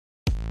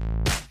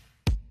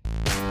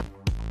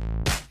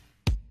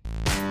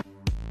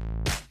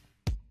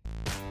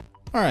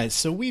All right,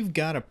 so we've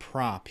got a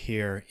prop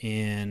here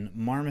in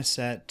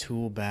Marmoset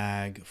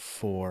Toolbag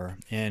 4,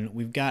 and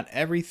we've got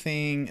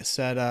everything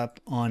set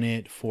up on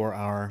it for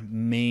our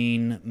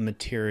main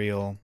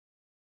material.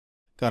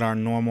 Got our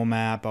normal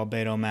map,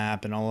 albedo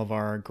map, and all of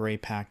our gray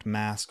packed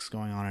masks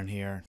going on in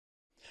here.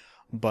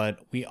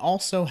 But we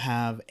also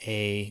have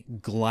a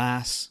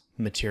glass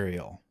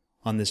material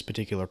on this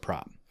particular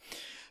prop.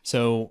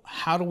 So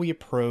how do we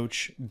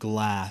approach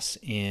glass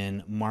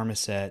in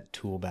Marmoset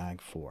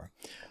Toolbag 4?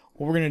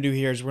 What we're going to do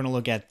here is we're going to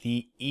look at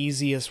the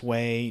easiest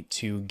way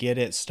to get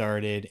it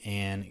started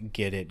and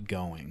get it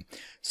going.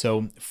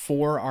 So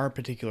for our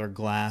particular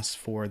glass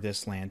for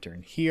this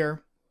lantern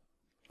here,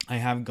 I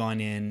have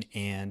gone in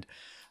and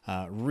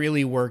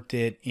really worked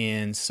it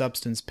in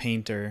Substance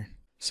Painter.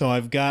 So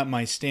I've got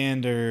my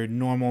standard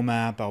normal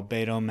map,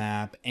 albedo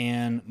map,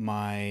 and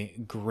my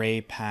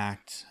gray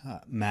packed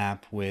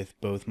map with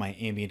both my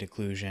ambient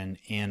occlusion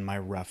and my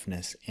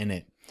roughness in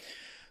it.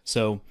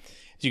 So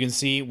as you can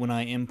see, when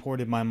I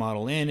imported my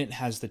model in, it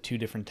has the two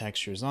different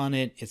textures on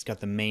it. It's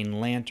got the main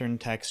lantern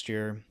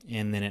texture,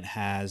 and then it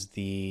has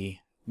the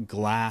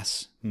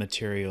glass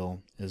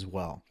material as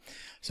well.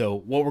 So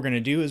what we're going to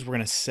do is we're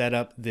going to set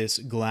up this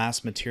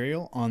glass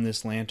material on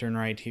this lantern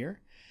right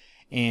here.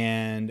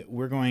 And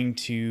we're going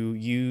to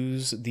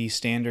use the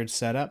standard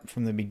setup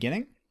from the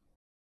beginning.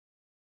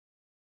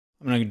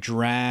 I'm going to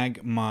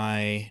drag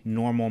my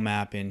normal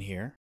map in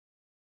here.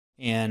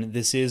 And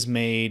this is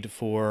made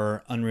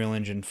for Unreal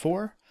Engine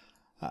 4.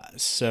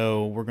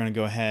 So we're going to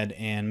go ahead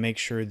and make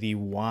sure the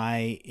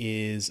Y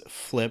is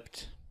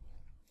flipped.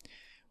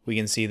 We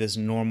can see this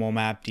normal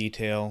map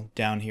detail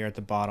down here at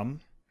the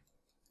bottom.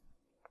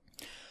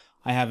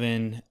 I have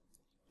an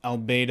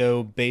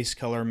albedo base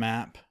color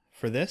map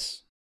for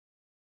this.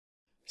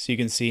 So you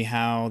can see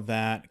how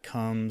that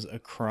comes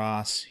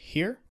across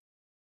here.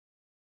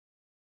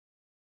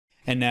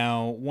 And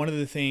now one of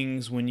the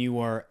things when you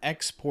are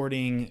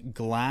exporting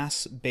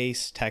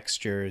glass-based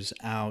textures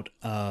out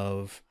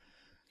of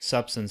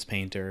Substance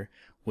Painter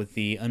with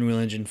the Unreal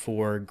Engine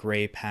 4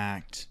 gray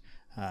packed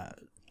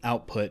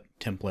output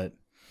template,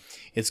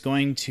 it's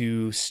going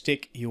to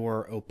stick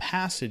your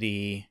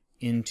opacity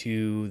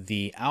into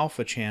the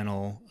alpha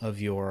channel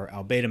of your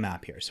albedo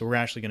map here. So we're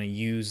actually going to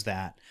use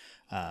that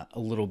a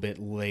little bit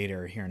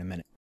later here in a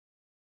minute.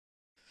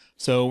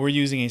 So we're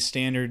using a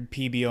standard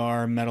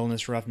PBR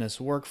metalness roughness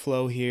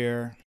workflow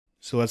here.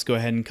 So let's go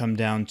ahead and come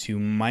down to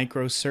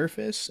micro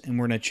surface, and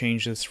we're going to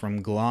change this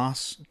from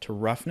gloss to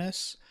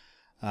roughness.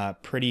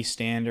 Pretty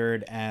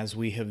standard as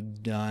we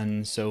have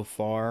done so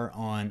far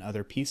on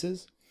other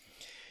pieces.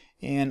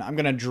 And I'm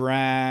going to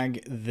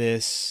drag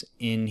this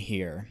in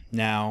here.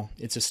 Now,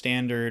 it's a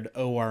standard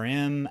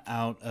ORM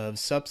out of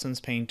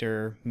Substance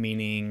Painter,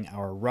 meaning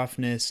our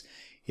roughness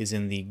is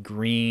in the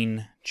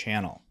green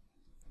channel.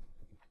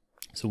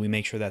 So we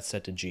make sure that's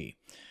set to G.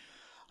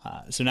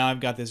 So now I've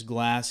got this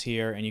glass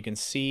here, and you can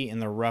see in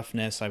the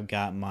roughness I've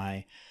got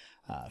my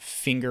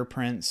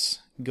fingerprints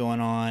going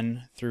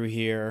on through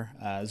here,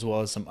 as well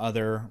as some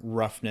other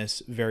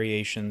roughness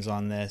variations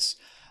on this.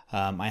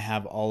 I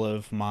have all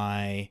of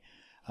my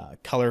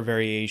color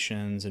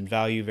variations and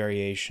value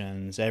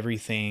variations,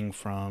 everything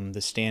from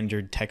the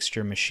standard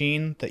texture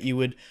machine that you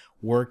would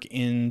work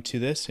into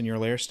this in your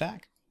layer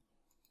stack.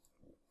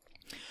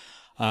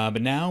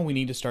 But now we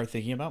need to start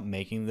thinking about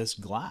making this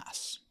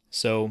glass.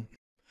 So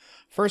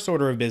first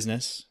order of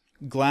business,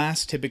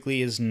 glass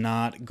typically is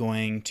not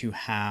going to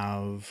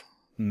have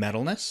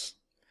metalness.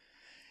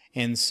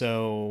 And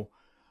so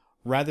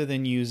rather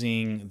than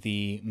using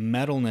the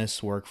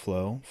metalness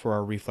workflow for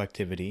our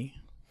reflectivity,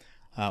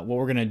 what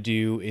we're going to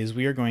do is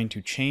we are going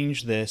to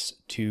change this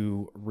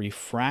to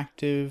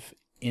refractive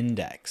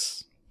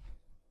index.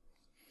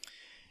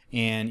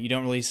 And you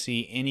don't really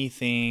see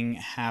anything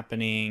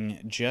happening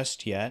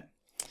just yet.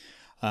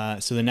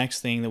 So the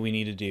next thing that we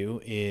need to do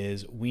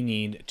is we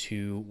need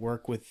to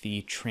work with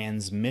the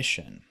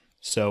transmission.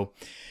 So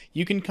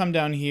you can come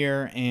down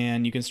here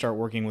and you can start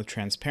working with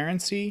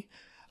transparency,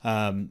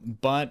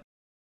 but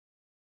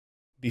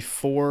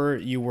before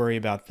you worry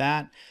about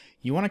that,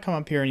 you want to come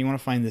up here and you want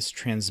to find this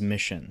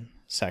transmission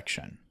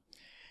section.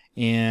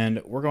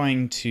 And we're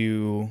going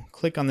to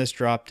click on this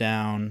drop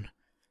down.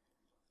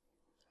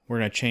 We're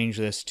going to change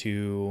this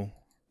to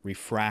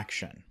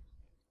refraction.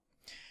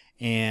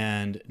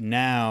 And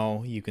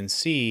now you can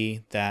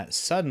see that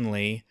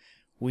suddenly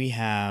we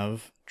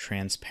have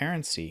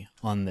transparency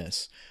on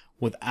this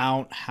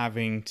without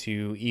having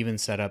to even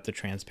set up the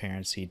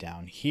transparency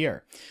down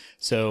here.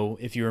 So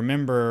if you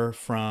remember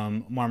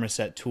from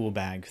Marmoset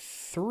Toolbag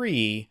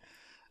 3,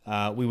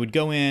 we would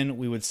go in,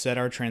 we would set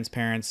our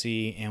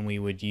transparency, and we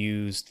would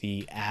use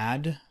the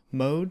add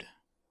mode.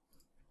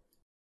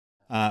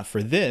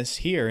 For this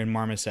here in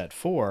Marmoset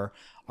 4,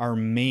 our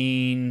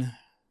main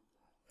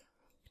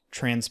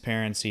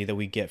transparency that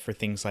we get for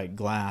things like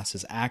glass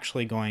is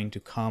actually going to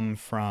come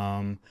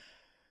from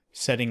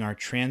setting our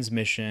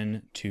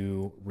transmission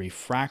to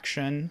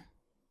refraction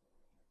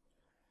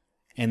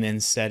and then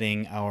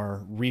setting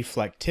our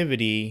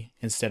reflectivity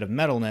instead of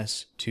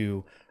metalness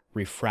to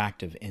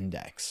refractive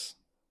index.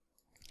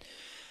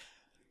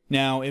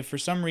 Now, if for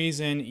some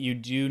reason you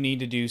do need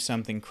to do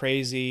something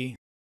crazy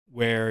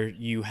where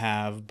you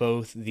have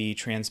both the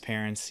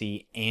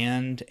transparency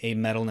and a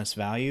metalness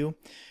value,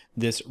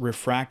 this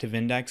refractive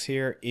index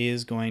here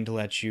is going to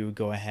let you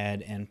go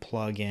ahead and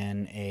plug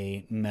in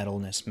a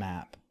metalness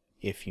map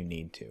if you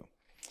need to.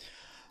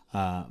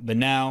 But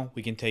now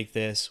we can take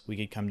this, we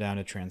could come down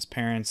to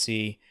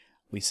transparency,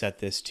 we set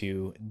this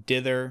to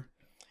dither,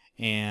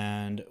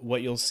 and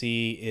what you'll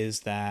see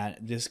is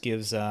that this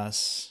gives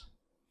us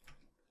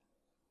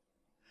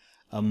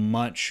a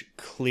much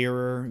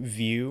clearer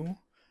view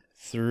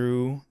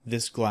through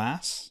this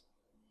glass,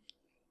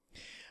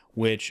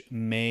 which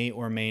may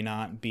or may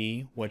not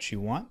be what you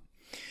want.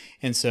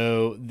 And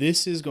so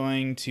this is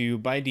going to,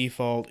 by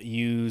default,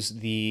 use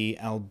the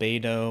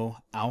albedo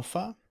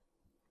alpha.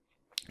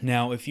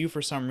 Now, if you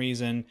for some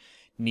reason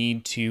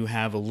need to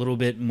have a little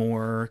bit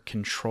more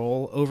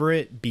control over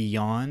it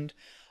beyond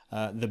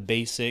the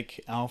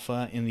basic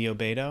alpha in the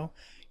albedo,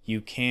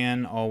 you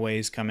can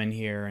always come in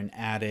here and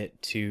add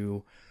it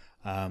to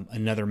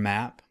another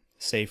map.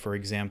 Say, for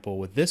example,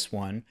 with this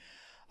one,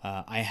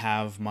 I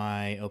have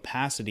my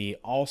opacity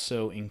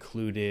also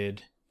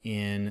included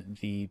in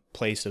the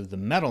place of the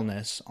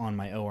metalness on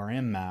my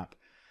ORM map.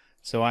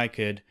 So I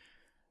could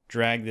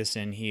drag this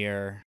in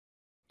here,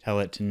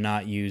 tell it to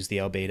not use the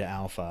albedo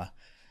alpha,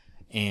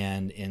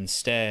 and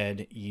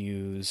instead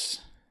use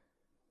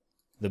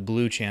the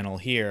blue channel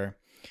here,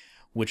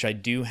 which I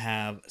do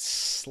have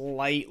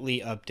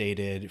slightly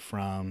updated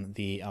from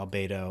the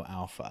albedo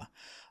alpha.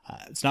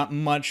 It's not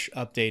much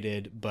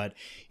updated, but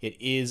it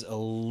is a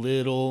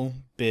little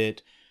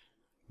bit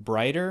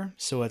brighter,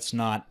 so it's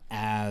not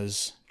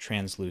as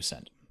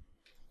translucent.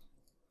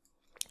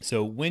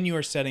 So when you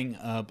are setting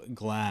up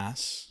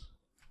glass,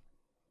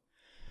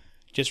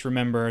 just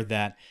remember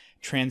that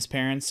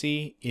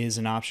transparency is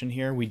an option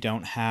here. We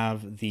don't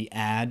have the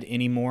add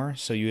anymore,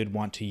 so you would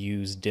want to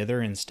use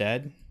dither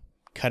instead.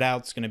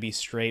 Cutout's going to be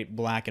straight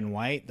black and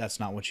white. That's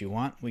not what you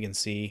want. We can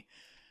see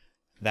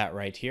that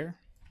right here.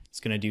 It's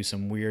going to do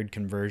some weird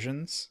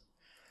conversions.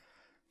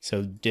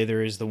 So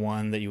dither is the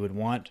one that you would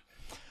want.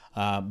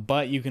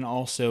 But you can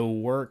also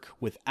work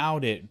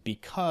without it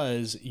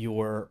because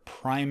your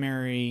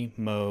primary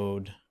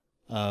mode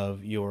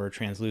of your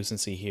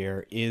translucency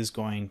here is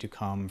going to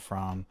come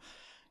from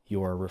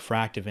your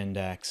refractive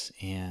index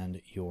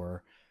and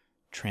your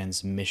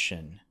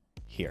transmission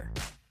here.